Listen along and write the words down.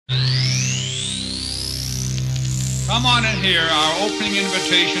Come on and hear our opening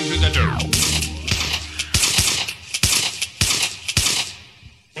invitation to the dirt.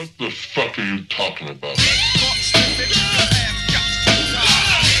 What the fuck are you talking about?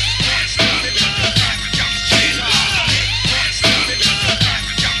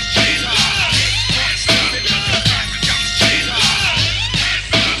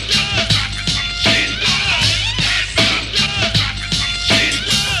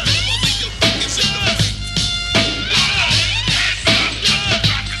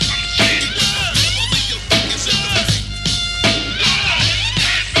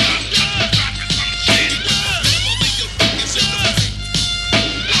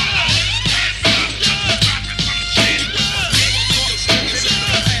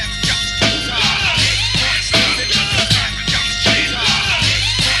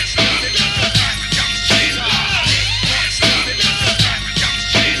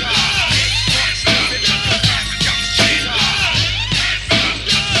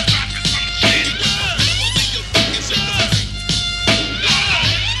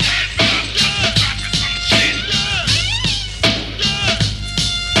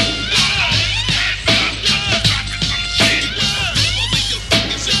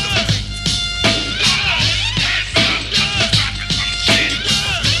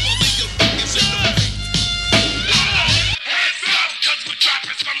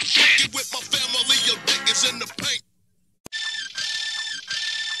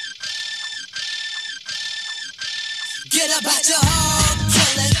 Get about your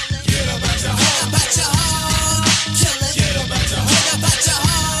Hogkilling. Get about your Hogkilling. Get about your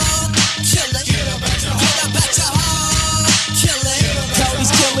Hogkilling. Get about your Hogkilling.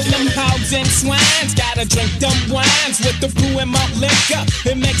 Cody's killing them hogs and swines. Gotta drink them wines with the brew and malt liquor.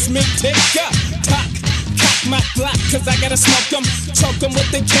 It makes me tick up. Cock my block, cause I gotta smoke them. Choke them with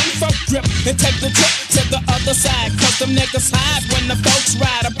the Kenfolks grip and take the trip to the other side. Cause them niggas hide when the folks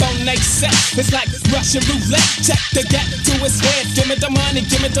ride up on they set. It's like Russian roulette. Check the gap to his head. Give me the money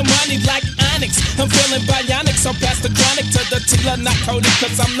like Onyx. I'm feeling bionic, so pass the chronic to the Tela, not Cody.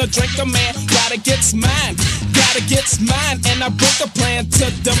 Cause I'm the drinker man. Gotta get's mine. And I bring a plan to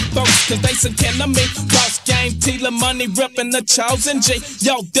them folks, cause they some kin of me. Boss game, Tela, money ripping the chosen G.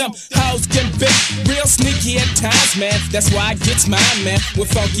 Yo, them hoes can be real sneaky at times, man. That's why I gets mine, man, with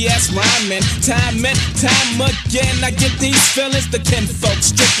funky ass rhyming. Time and time again, I get these feelings. The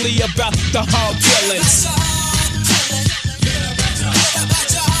Kenfolks, strictly about the Hogkillings.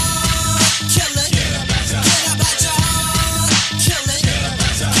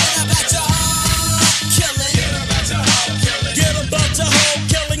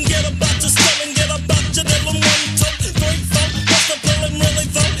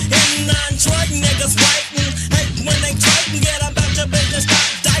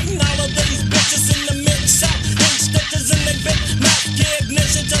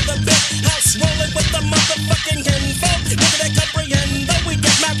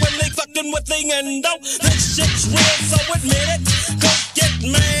 And though this shit's real, so admit it. Don't get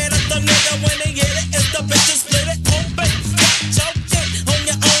mad at the nigga when he get it. It's the bitch that split it open. Choke it on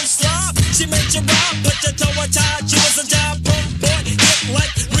your own slob. She made you rob, put your toe a child. You was a job pump boy. Get like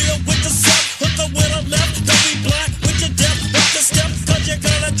real with the self. Hook her with a left. Don't be black with your death. Watch your step, cause you're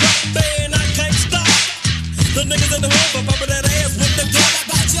gonna drop. Man, I can't stop. The niggas in the hood for bumping that ass with the gun.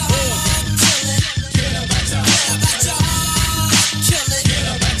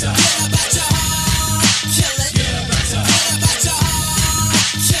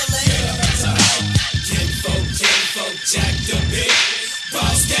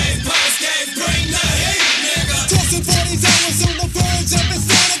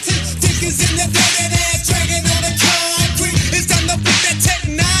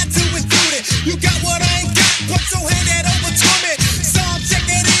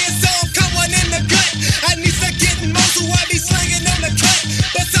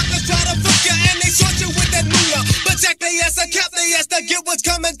 Get what's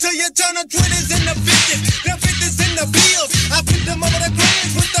coming to you, turn the 20s and the 50s, the 50s and the bills. I put them over the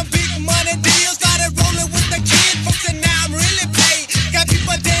grands with the big money deals. Started rolling with the Kenfolks and now I'm really paid. Got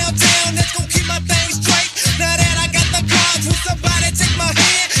people downtown that's gonna keep my thing straight. Now that I got the cards, will somebody take my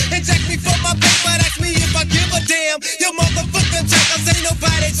hand and jack me for my paper? Ask me if I give a damn. You motherfucking jackers, ain't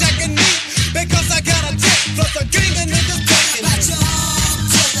nobody jacking me, because I got a tech plus a gang of niggas backing me.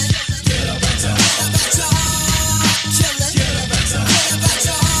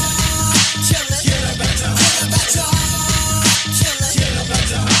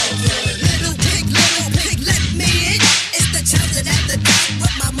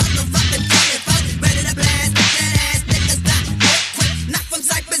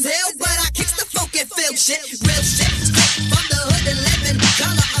 Shit, real shit.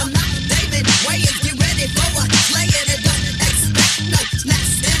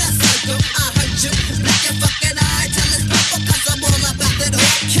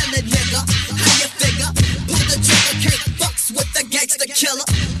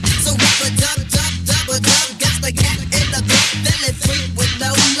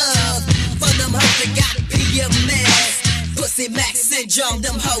 know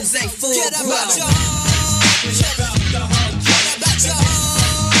them hoes ain't full grown. Get about your hog, get about your hog, get about your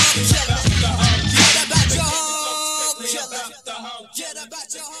hog, get about your hog, get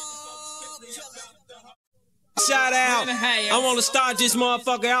about your hog. Shout out. I want to start this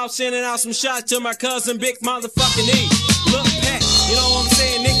motherfucker out sending out some shots to my cousin Big Motherfucking E. Look Pat, you know what I'm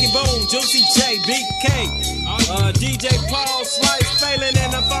saying? Nicky Boom, Juicy J, BK, DJ Paul, Slice, Phelan,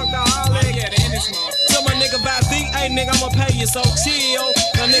 and the Funkaholic. To my nigga Vazi, hey nigga, I'ma pay you, so chill.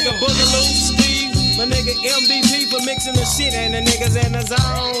 My nigga Boogaloo, Steve, my nigga MVP for mixing the shit, and the niggas in the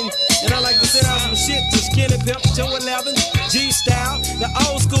zone. And I like to send out some shit to Skinny Pimp, 211, G-Style, the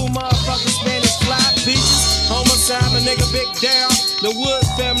old school motherfuckers, Spanish Fly, Peaches, Homicide, my nigga Big Down, the Woods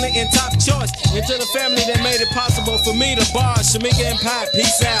family, and Top Choice. And to the family that made it possible for me to bar, Shamika and Pie,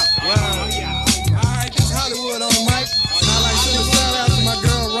 peace out. Wow. Alright, this is Hollywood on the mic. And I like to send a shout out to my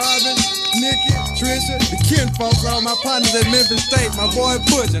girl Robin, Nikki, Trisha, the Kenfolks, all my partners at Memphis State, my boy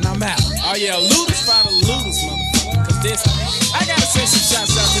Butch, and I'm out. Oh yeah, looters for the looters, motherfucker. Cause this, I gotta send some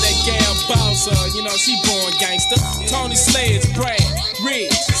shots out to that gal boss, you know, she born gangster. Tony Sledge, Brad,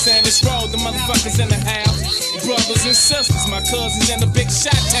 Ridge, Sanders Road, the motherfuckers in the house. Brothers and sisters, my cousins in the big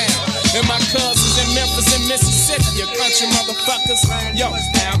shot town. And my cousins in Memphis and Mississippi, your country motherfuckers. Yo,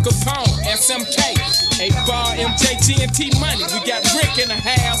 Al Capone, SMK, 8-Ball, MJG, and T-Money. We got Rick in the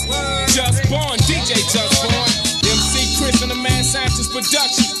house, Just Born, DJ Just Born, MC Chris and the Man Scientist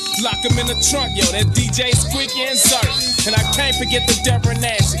Productions. Lock him in the trunk, yo, that DJ Squeaky and Zert. And I can't forget the Deborah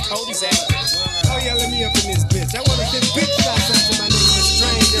Nash and Cody's out. Oh yeah, let me up in this bitch. I wanna send big shots out to my niggas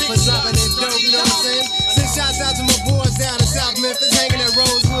Stranger for dropping that dope, you know what I'm saying? Send shots out to my boys down in South Memphis, hanging at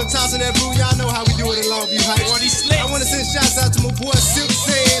Rosewood, tossing that brew. Y'all know how we do it in Longview Heights. I wanna send shots out to my boy Silk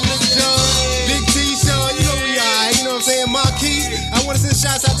Sand, Lil John, Big T, Sean, you know we are, you know what I'm saying? Marquis. I wanna send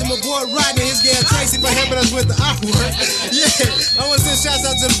shots out to my boy Rodney, his girl Tracy for helping us with the artwork. Yeah, I wanna send shots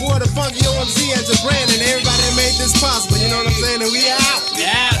out to the boy, the Funky OMC, and to Brandon, and everybody that made this possible, you know what I'm saying? And we out.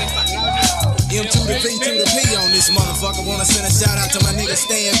 M to the V to the P on this motherfucker. Wanna send a shout out to my niggas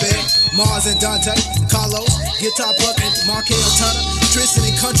Stan Bear, Mars and Dante, Carlos, Guitar Buck and Markel Turner, Tristan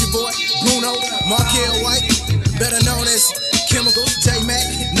and Country Boy, Bruno, Markel White, better known as Chemicals, J-Mac,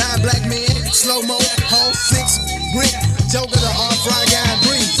 9 Black Men, Slow Mo, Hall 6, Rick, Joker, the Fry Guy, and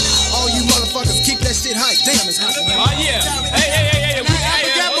Breeze. All you motherfuckers keep that shit hype. Damn, it's hot. Oh yeah. Hey.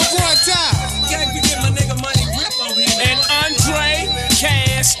 We got my boy Ty. Can't forget my nigga Money Rip over here. And Andre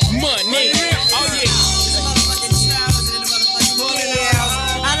Cash Money. Oh yeah.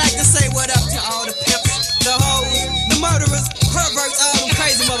 I like to say what up to all the pimps, the hoes, the murderers, perverts, all them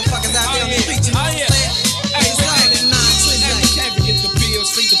crazy motherfuckers out there on the street. You know what I'm saying? Hey, Can't forget the Bill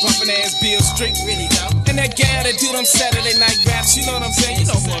Street, the bumpin' ass Bill Street. Really though. And that gal that do them Saturday night raps, you know what I'm saying? You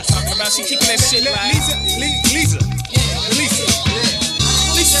know who I'm talking about. She keeping that shit live. Lisa.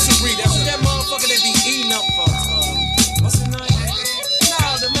 Lisa Sabree, that's That motherfucker that be eating up for, what's his name?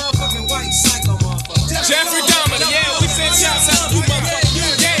 No, the motherfucking white psycho motherfucker. Jeffrey Dahmer. Yeah, we send shouts out to you motherfuckers.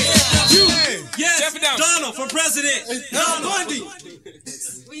 Yes, Jeffrey Dahmer. Donald for president. Don Bundy.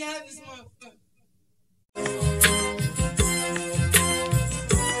 We have this motherfucker.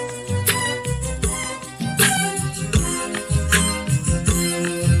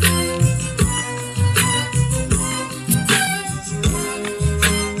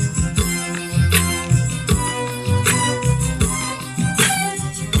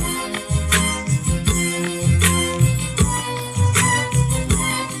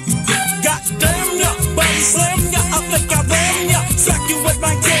 Slam ya, I think I ram ya. Slack you with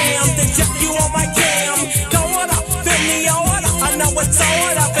my jam, then check you on my cam. Go on up, fill me on up. I know it's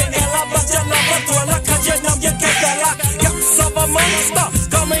all up in Ella, but you love a thriller, cause you know you can't get locked. Yes, of a monster,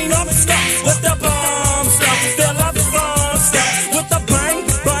 coming up stuff with the bomb stuff. Fill up bomb stuff with the bang,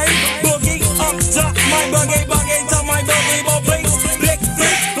 bang, boogie up top. My boogie to my boogie, boogie. Blick,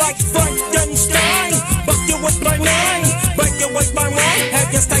 flick, like Frankenstein. Buck you with my nine, break you with my one. Have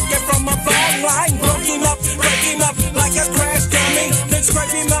you taken from a phone line? Break him up like a crash dummy. Then scrape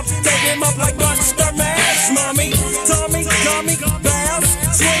him up, take him up like Monster Mash. Mommy, Tommy, gummy, bears,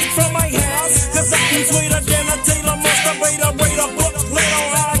 sweet from my house. Cause I'm sweeter than a Tela monster. Read a booklet on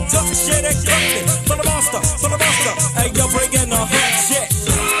how I took shit and cooked it. For the monster. Hey, you're bringing the hot shit.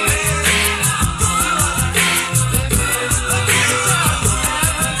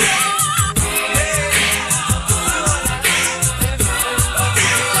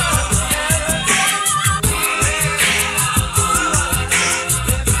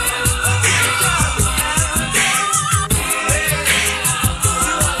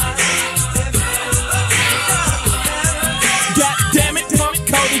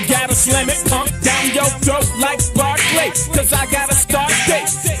 Slam it, pump down your throat like Barkley. Cause I gotta start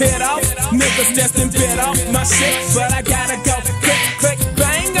shit. Hit off, niggas just and bit off my shit. But I gotta go click, click,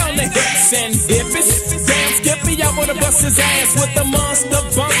 bang on the hips and hippies. Damn Skippy, I wanna bust his ass with the monster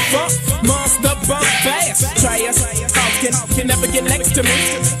bump, monster bump fast. Try us, talking, can never get next to me.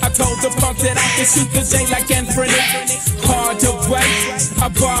 I told the punk that I can shoot the J like Anthony. Hard to wait, I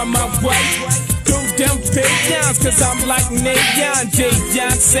bar my way through them big yawns, cause I'm like Neon,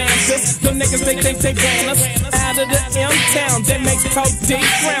 Deion Sanders. Them niggas they ban us out of the M-town. They make Coke D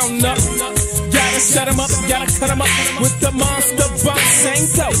frown up. Gotta shut 'em up, gotta cut 'em up with the monster bump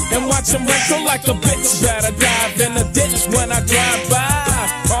Santo. And watch 'em wrinkle like a bitch. Better dive in the ditch when I drive by,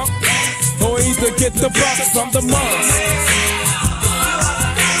 punk. Or either get the bucks from the monster.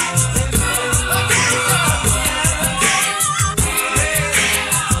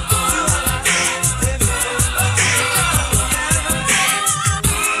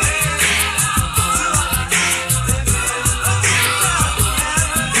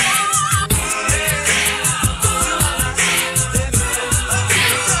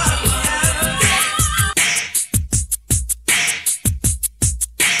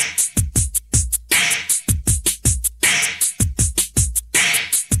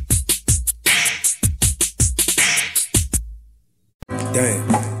 Damn.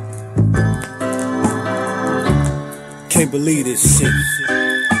 Can't believe this shit.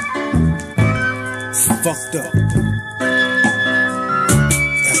 It's fucked up.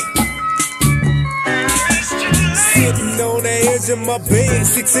 Sitting on the edge of my bed,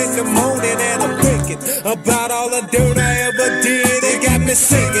 6 in the morning, and I'm thinking about all the dirt I ever did. It got me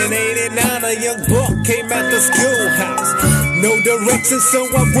singing. 89, a young buck came out the schoolhouse. No direction, so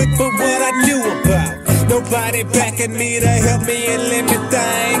I went for what I knew about. Nobody backing me to help me and let me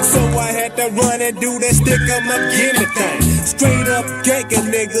think. So I had to run and do that stick 'em up, gimme thing. Straight up ganking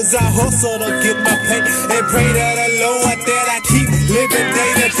niggas, I hustle to get my pay. And pray to the Lord that I keep living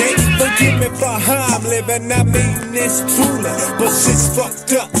day to day. Forgive me for how I'm living, I mean this truly. But shit's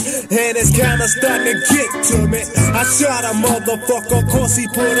fucked up, and it's kinda starting to get to me. I shot a motherfucker, of course he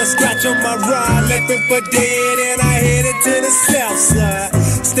put a scratch on my ride. Left him for dead, and I headed to the south side.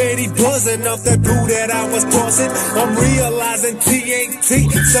 Steady buzzing off that brew that I was tossing. I'm realizing TAT,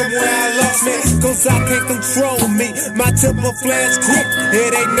 somewhere I lost me, cause I can't control me. My temper flares quick,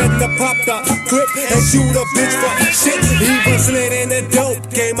 it ain't nothing to pop the clip and shoot a bitch for shit. He was lit in the dope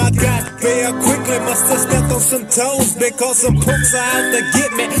game, I got there quickly. Must've stepped on some toes, because some punks are out to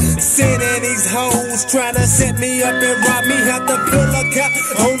get me. Sending these hoes, trying to set me up and rob me. Had to pull a cap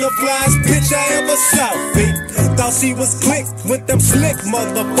on the flyest bitch I ever saw, beat. Thought she was click with them slick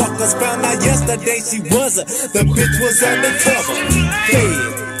motherfuckers. Found out yesterday she wasn't. The bitch was undercover.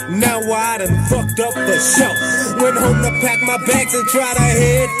 Dead. Now I done fucked up for sure. Went home to pack my bags and try to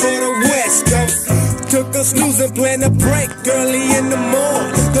head for the West Coast. Took a snooze and planned a break early in the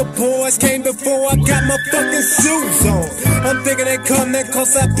morning. The boys came before I got my fucking shoes on. I'm thinking they coming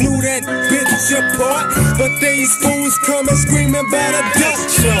cause I blew that bitch apart. But these fools coming screaming about a duck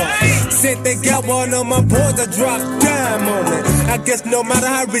charge. Said they got one of my boys to drop dime on it. I guess no matter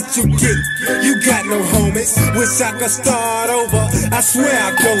how rich you get, you got no homies. Wish I could start over, I swear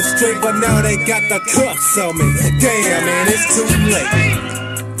I go straight. But now they got the cuffs on me. Damn man, it's too late.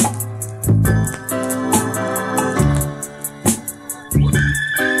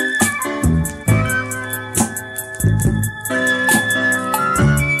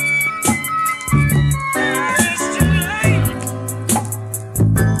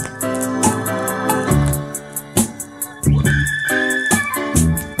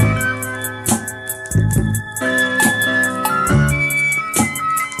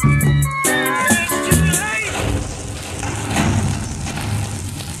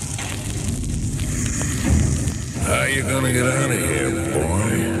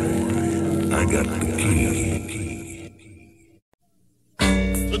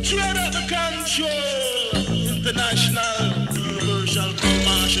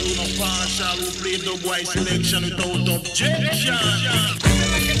 Selection without objection.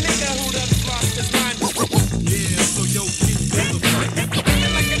 Like a nigga who done lost his mind. Yeah, so yo, keep the fight.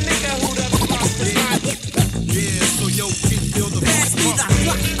 Like a nigga who done lost his mind. Yeah, so yo, keep the Pass me the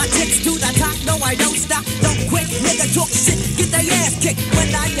clock, my chicks to the top. No, I don't stop, don't quit. Nigga talk shit, get their ass kicked.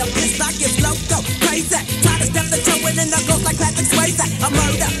 When I am pissed, I get loco, crazy. Try to step the toe in and I go like Patrick Swayze. A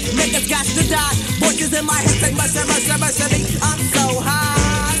murder, niggas got to die. Voices in my head say mercy, mercy, mercy me. I'm so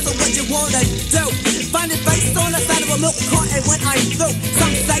high, so what you wanna do? Find it face on the side of a milk carton when I'm through.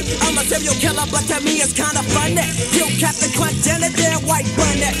 Some say I'm a serial killer, but to me it's kinda funny. Killed Captain Crunch and a damn white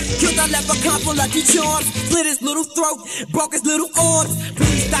bunny. Killed a leprechaun for Lucky Charms. Slit his little throat, broke his little arms.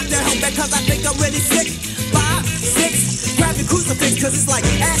 Please stop the help because I think I'm really sick. 5, 6, grab your crucifix, cause it's like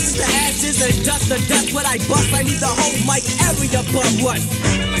ashes to ashes and dust to dust. When I bust, I need the whole mic area but what?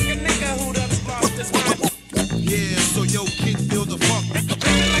 Like a nigga who done lost his mind. Yeah, so yo, kid, feel the funk.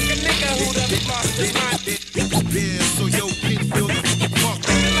 Like a nigga who done lost his mind. Yeah, so yo, kid, feel the funk.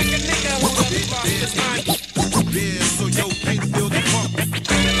 Like a nigga who done lost his mind. Yeah, so yo, kid, feel the funk.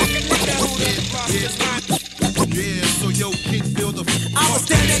 Like a nigga who done lost his mind. Yeah, so yo, kid, feel the funk. I was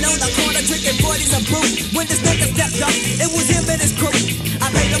standing on the corner drinking 40s of brew. When this nigga stepped up, it was him and his crew. I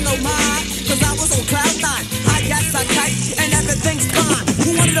paid him no mind, cause I was on cloud nine. I got so tight, and everything's fine.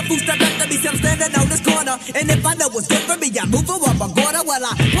 Who wanted to boost up to me? I'm standing on this corner. And if I know what's good for me, I move up a quarter. Well,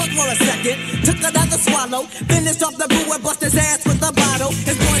 I paused for a second, took another swallow, finished off the brew and bust his ass with a bottle.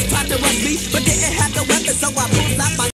 His boys tried to rush me, but didn't have the weapon.